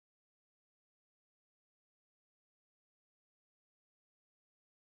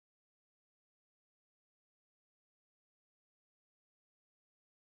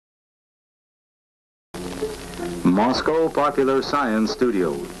Moscow Popular Science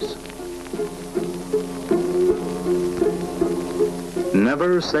Studios.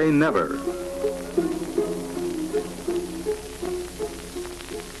 Never say never.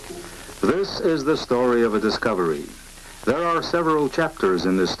 This is the story of a discovery. There are several chapters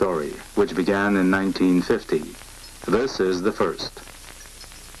in this story, which began in 1950. This is the first.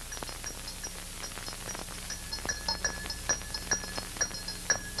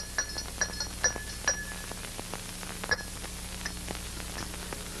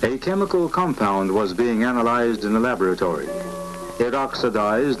 A chemical compound was being analyzed in a laboratory. It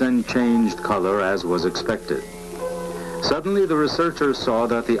oxidized and changed color as was expected. Suddenly, the researchers saw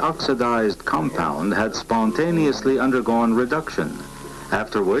that the oxidized compound had spontaneously undergone reduction,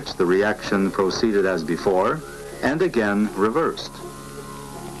 after which the reaction proceeded as before and again reversed.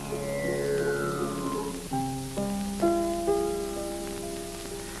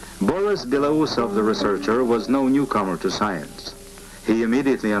 Belousov, the researcher, was no newcomer to science. He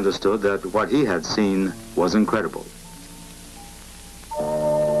immediately understood that what he had seen was incredible.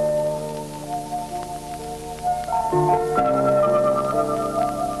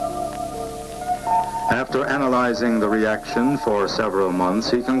 After analyzing the reaction for several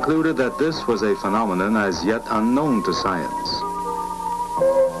months, he concluded that this was a phenomenon as yet unknown to science.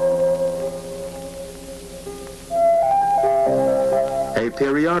 A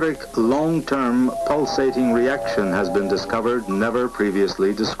periodic, long-term pulsating reaction has been discovered never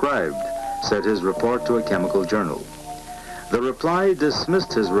previously described, said his report to a chemical journal. The reply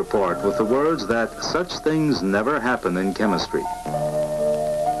dismissed his report with the words that such things never happen in chemistry.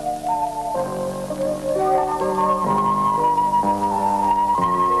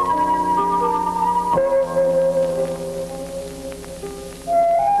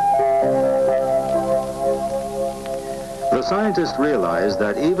 The scientist realized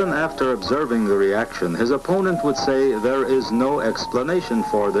that even after observing the reaction, his opponent would say there is no explanation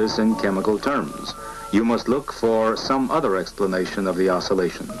for this in chemical terms. You must look for some other explanation of the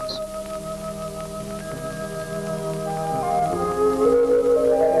oscillations.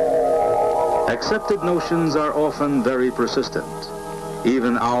 Accepted notions are often very persistent,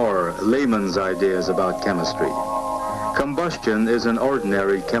 even our layman's ideas about chemistry. Combustion is an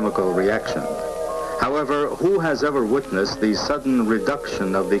ordinary chemical reaction. However, who has ever witnessed the sudden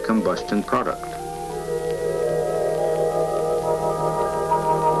reduction of the combustion product?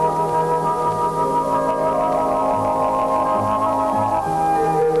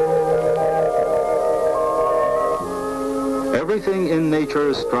 Everything in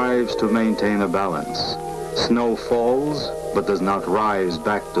nature strives to maintain a balance. Snow falls, but does not rise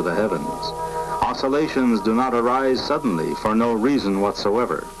back to the heavens. Oscillations do not arise suddenly for no reason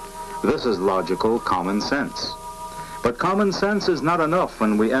whatsoever. This is logical common sense. But common sense is not enough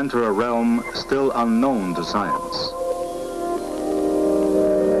when we enter a realm still unknown to science.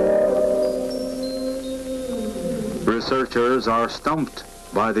 Researchers are stumped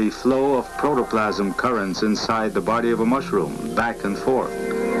by the flow of protoplasm currents inside the body of a mushroom, back and forth.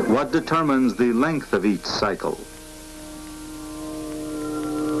 What determines the length of each cycle?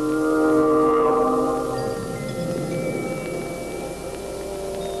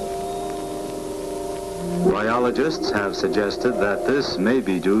 Biologists have suggested that this may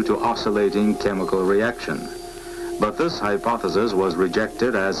be due to oscillating chemical reaction. But this hypothesis was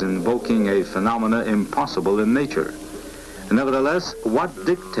rejected as invoking a phenomena impossible in nature. Nevertheless, what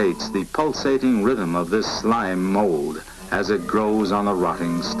dictates the pulsating rhythm of this slime mold as it grows on a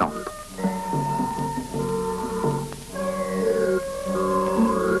rotting stump?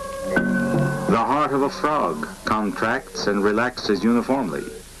 The heart of a frog contracts and relaxes uniformly.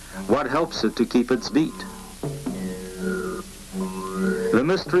 What helps it to keep its beat? The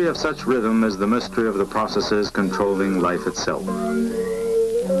mystery of such rhythm is the mystery of the processes controlling life itself.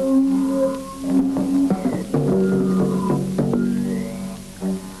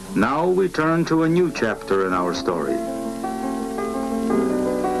 Now we turn to a new chapter in our story.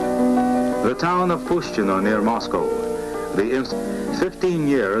 The town of Pushchino near Moscow. 15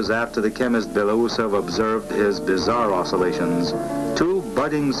 years after the chemist Belousov observed his bizarre oscillations, two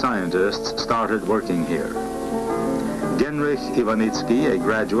budding scientists started working here. Zhabotinsky, a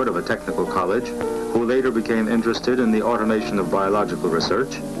graduate of a technical college, who later became interested in the automation of biological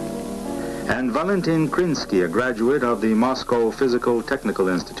research, and Valentin Krinsky, a graduate of the Moscow Physical Technical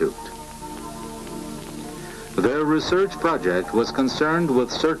Institute. Their research project was concerned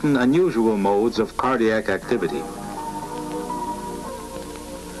with certain unusual modes of cardiac activity.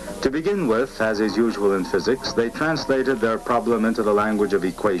 To begin with, as is usual in physics, they translated their problem into the language of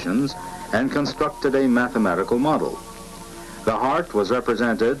equations and constructed a mathematical model. The heart was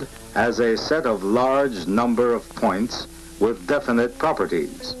represented as a set of large number of points with definite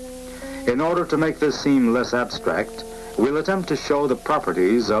properties. In order to make this seem less abstract, we'll attempt to show the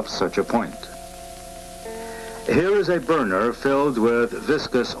properties of such a point. Here is a burner filled with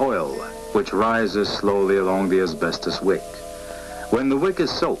viscous oil, which rises slowly along the asbestos wick. When the wick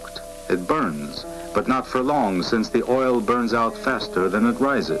is soaked, it burns, but not for long, since the oil burns out faster than it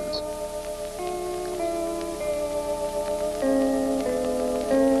rises.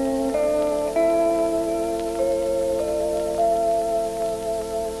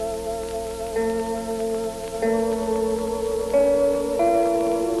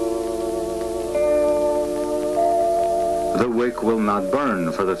 The wick will not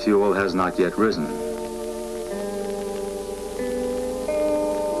burn, for the fuel has not yet risen.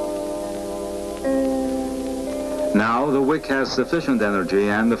 Now the wick has sufficient energy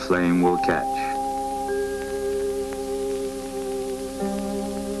and the flame will catch.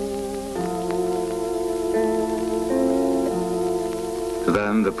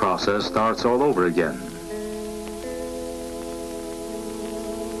 Then the process starts all over again.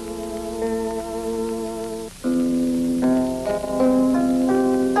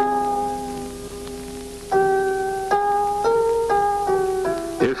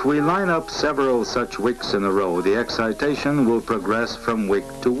 If we line up several such wicks in a row, the excitation will progress from wick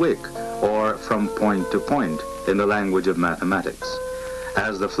to wick, or from point to point, in the language of mathematics.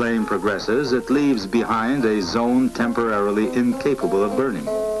 As the flame progresses, it leaves behind a zone temporarily incapable of burning.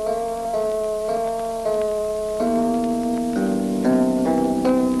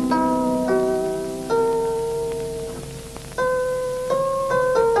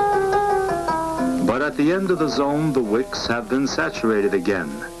 But at the end of the zone, the wicks have been saturated again,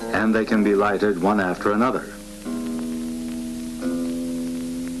 and they can be lighted one after another.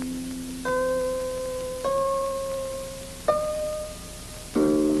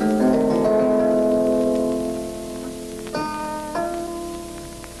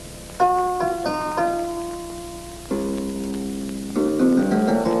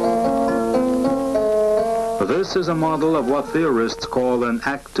 This is a model of what theorists call an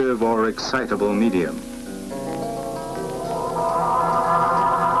active or excitable medium.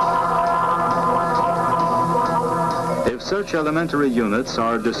 If such elementary units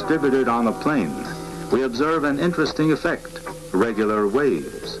are distributed on a plane, we observe an interesting effect, regular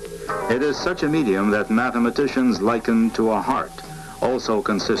waves. It is such a medium that mathematicians liken to a heart, also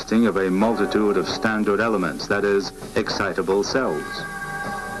consisting of a multitude of standard elements, that is, excitable cells.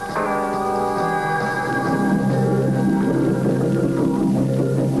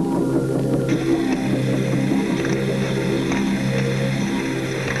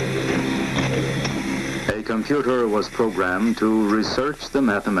 A computer was programmed to research the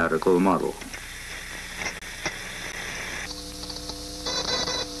mathematical model.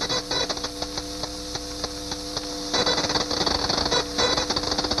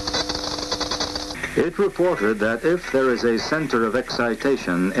 It reported that if there is a center of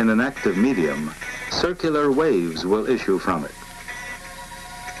excitation in an active medium, circular waves will issue from it.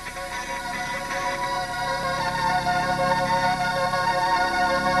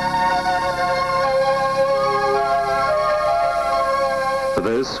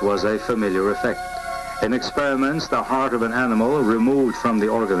 This was a familiar effect. In experiments, the heart of an animal removed from the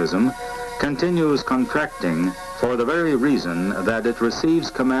organism continues contracting for the very reason that it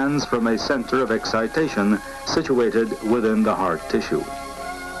receives commands from a center of excitation situated within the heart tissue.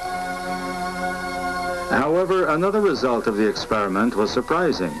 However, another result of the experiment was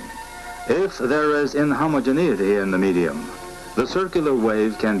surprising. If there is inhomogeneity in the medium, the circular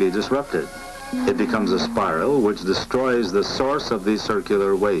wave can be disrupted. It becomes a spiral which destroys the source of these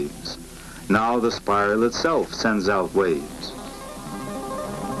circular waves. Now the spiral itself sends out waves.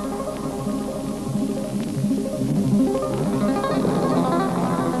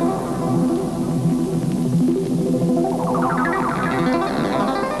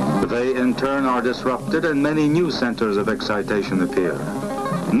 They in turn are disrupted and many new centers of excitation appear.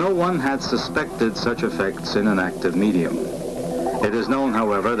 No one had suspected such effects in an active medium. It is known,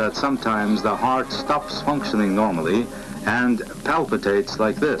 however, that sometimes the heart stops functioning normally and palpitates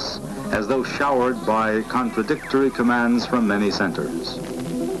like this, as though showered by contradictory commands from many centers.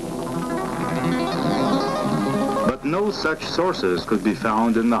 But no such sources could be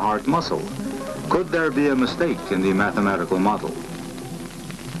found in the heart muscle. Could there be a mistake in the mathematical model?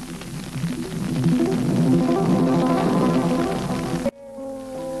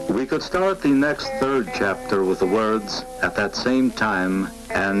 We could start the next third chapter with the words, "at that same time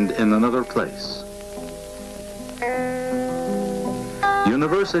and in another place."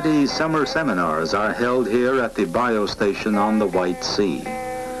 University summer seminars are held here at the biostation on the White Sea.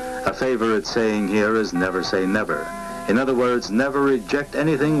 A favorite saying here is never say never. In other words, never reject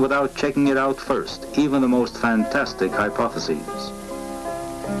anything without checking it out first, even the most fantastic hypotheses.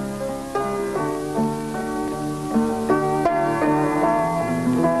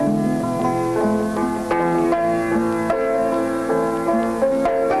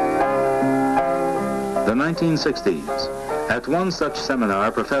 The 1960s. At one such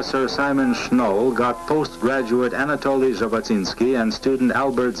seminar, Professor Simon Schnoll got postgraduate Anatoly Zhabotinsky and student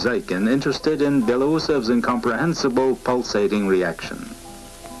Albert Zaikin interested in Belousov's incomprehensible pulsating reaction.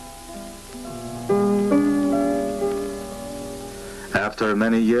 After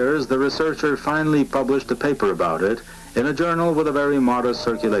many years, the researcher finally published a paper about it in a journal with a very modest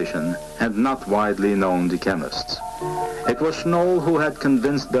circulation and not widely known to chemists. It was Schnoll who had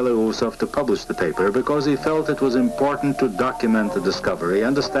convinced Belousov to publish the paper because he felt it was important to document the discovery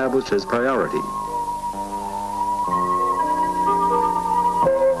and establish his priority.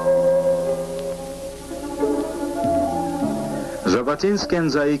 Zhabotinsky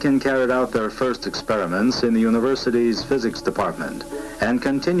and Zaikin carried out their first experiments in the university's physics department and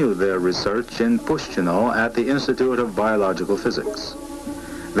continued their research in Pushchino at the Institute of Biological Physics.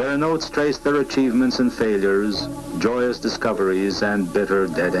 Their notes trace their achievements and failures, joyous discoveries, and bitter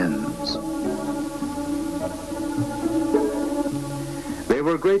dead ends. They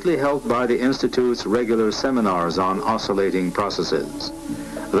were greatly helped by the Institute's regular seminars on oscillating processes.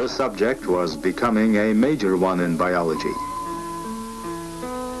 The subject was becoming a major one in biology.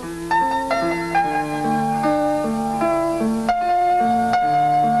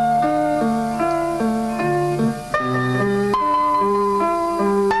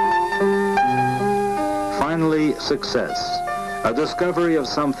 Success, a discovery of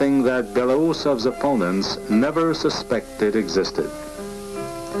something that Belousov's opponents never suspected existed.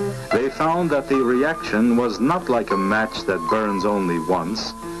 They found that the reaction was not like a match that burns only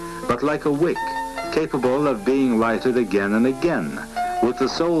once, but like a wick, capable of being lighted again and again, with the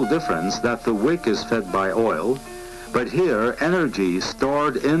sole difference that the wick is fed by oil, but here energy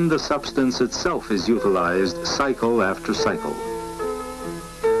stored in the substance itself is utilized cycle after cycle.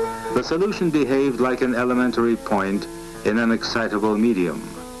 The solution behaved like an elementary point in an excitable medium.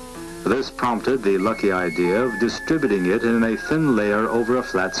 This prompted the lucky idea of distributing it in a thin layer over a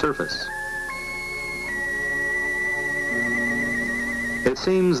flat surface. It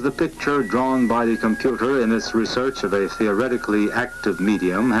seems the picture drawn by the computer in its research of a theoretically active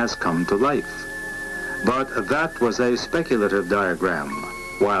medium has come to life. But that was a speculative diagram,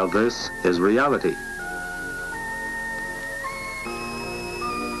 while this is reality.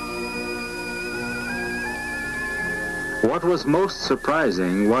 What was most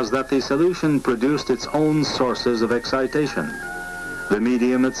surprising was that the solution produced its own sources of excitation. The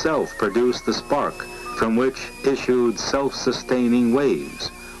medium itself produced the spark from which issued self-sustaining waves,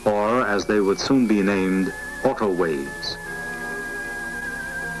 or as they would soon be named, autowaves.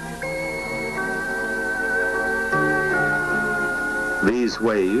 These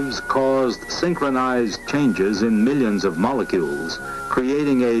waves caused synchronized changes in millions of molecules,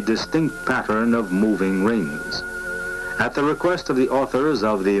 creating a distinct pattern of moving rings. At the request of the authors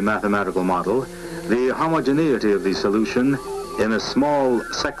of the mathematical model, the homogeneity of the solution in a small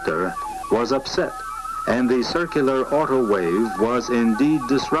sector was upset, and the circular autowave was indeed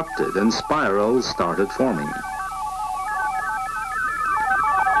disrupted and spirals started forming.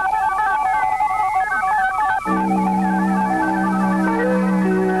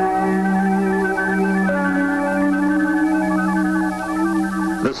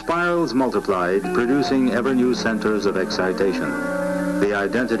 Multiplied, producing ever new centers of excitation. The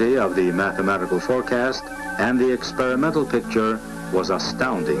identity of the mathematical forecast and the experimental picture was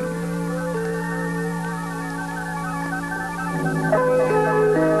astounding.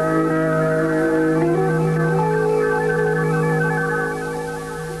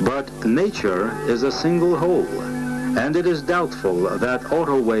 But nature is a single whole, and it is doubtful that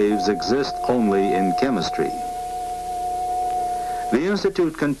autowaves exist only in chemistry. The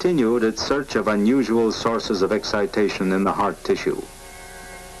Institute continued its search of unusual sources of excitation in the heart tissue.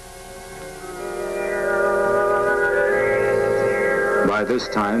 By this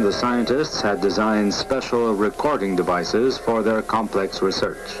time, the scientists had designed special recording devices for their complex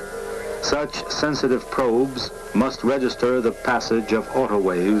research. Such sensitive probes must register the passage of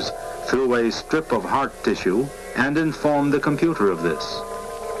autowaves through a strip of heart tissue and inform the computer of this.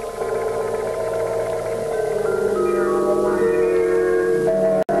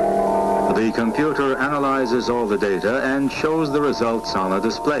 The computer analyzes all the data and shows the results on a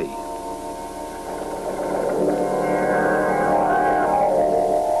display.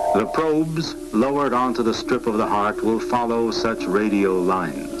 The probes lowered onto the strip of the heart will follow such radial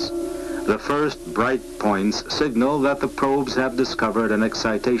lines. The first bright points signal that the probes have discovered an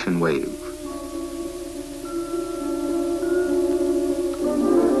excitation wave.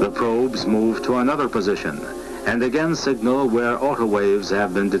 The probes move to another position and again signal where autowaves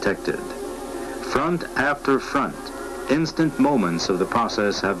have been detected. Front after front, instant moments of the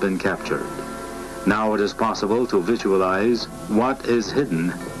process have been captured. Now it is possible to visualize what is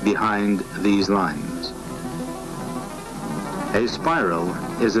hidden behind these lines. A spiral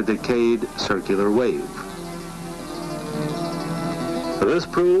is a decayed circular wave. This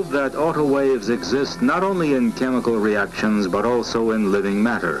proved that autowaves exist not only in chemical reactions but also in living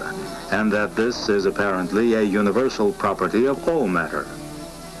matter, and that this is apparently a universal property of all matter.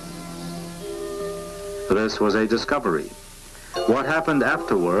 This was a discovery. What happened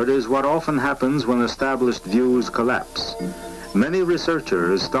afterward is what often happens when established views collapse. Many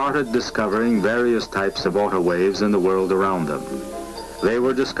researchers started discovering various types of autowaves in the world around them. They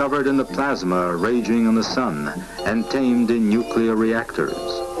were discovered in the plasma raging in the sun and tamed in nuclear reactors.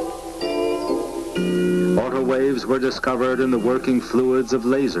 Autowaves were discovered in the working fluids of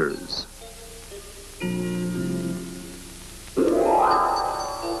lasers.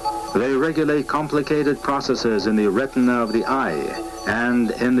 They regulate complicated processes in the retina of the eye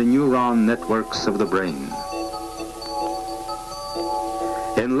and in the neuron networks of the brain.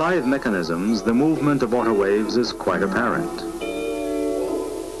 In live mechanisms, the movement of autowaves is quite apparent.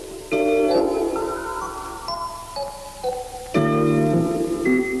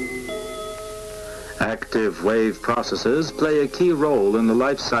 Active wave processes play a key role in the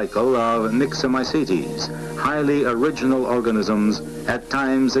life cycle of Myxomycetes, highly original organisms, at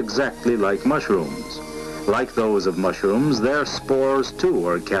times exactly like mushrooms. Like those of mushrooms, their spores too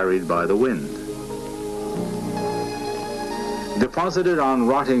are carried by the wind. Deposited on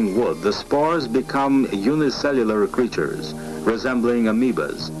rotting wood, the spores become unicellular creatures, resembling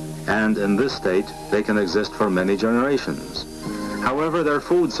amoebas, and in this state they can exist for many generations. However, their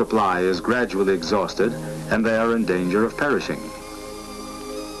food supply is gradually exhausted and they are in danger of perishing.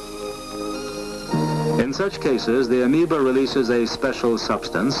 In such cases, the amoeba releases a special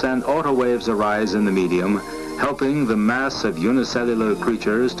substance and autowaves arise in the medium, helping the mass of unicellular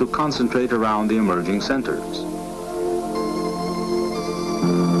creatures to concentrate around the emerging centers.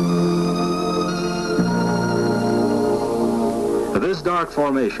 This dark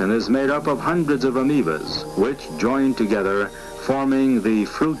formation is made up of hundreds of amoebas, which join together, forming the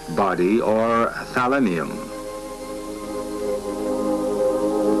fruit body or thalamium.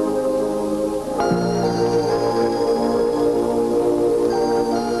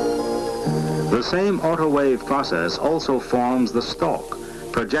 The same autowave process also forms the stalk,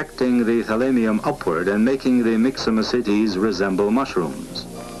 projecting the thalamium upward and making the Myxomycetes resemble mushrooms.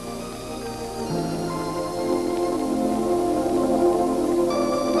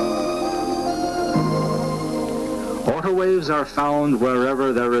 Autowaves are found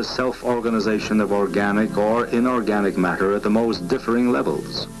wherever there is self-organization of organic or inorganic matter at the most differing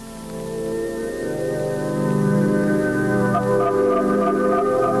levels.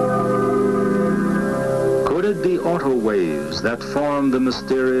 Could it be autowaves that form the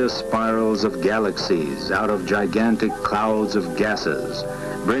mysterious spirals of galaxies out of gigantic clouds of gases,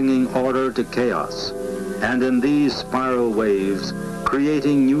 bringing order to chaos, and in these spiral waves,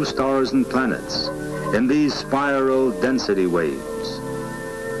 creating new stars and planets, in these spiral density waves?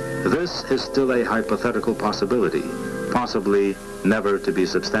 This is still a hypothetical possibility, possibly never to be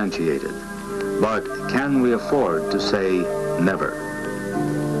substantiated. But can we afford to say never?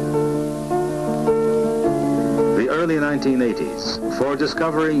 The early 1980s, for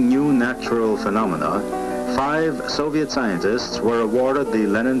discovering new natural phenomena, 5 Soviet scientists were awarded the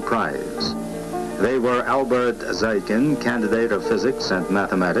Lenin Prize. They were Albert Zaykin, candidate of physics and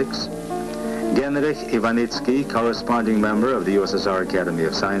mathematics, Genrikh Ivanitsky, corresponding member of the USSR Academy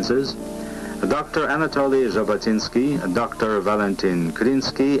of Sciences, Dr. Anatoly Zhabotinsky, Dr. Valentin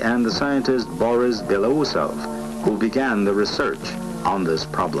Krinsky, and the scientist Boris Belousov, who began the research on this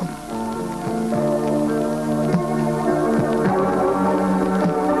problem.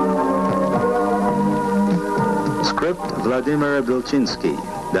 Script, Vladimir Bilchinsky.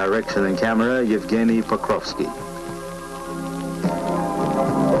 Direction and camera, Yevgeny Pokrovsky.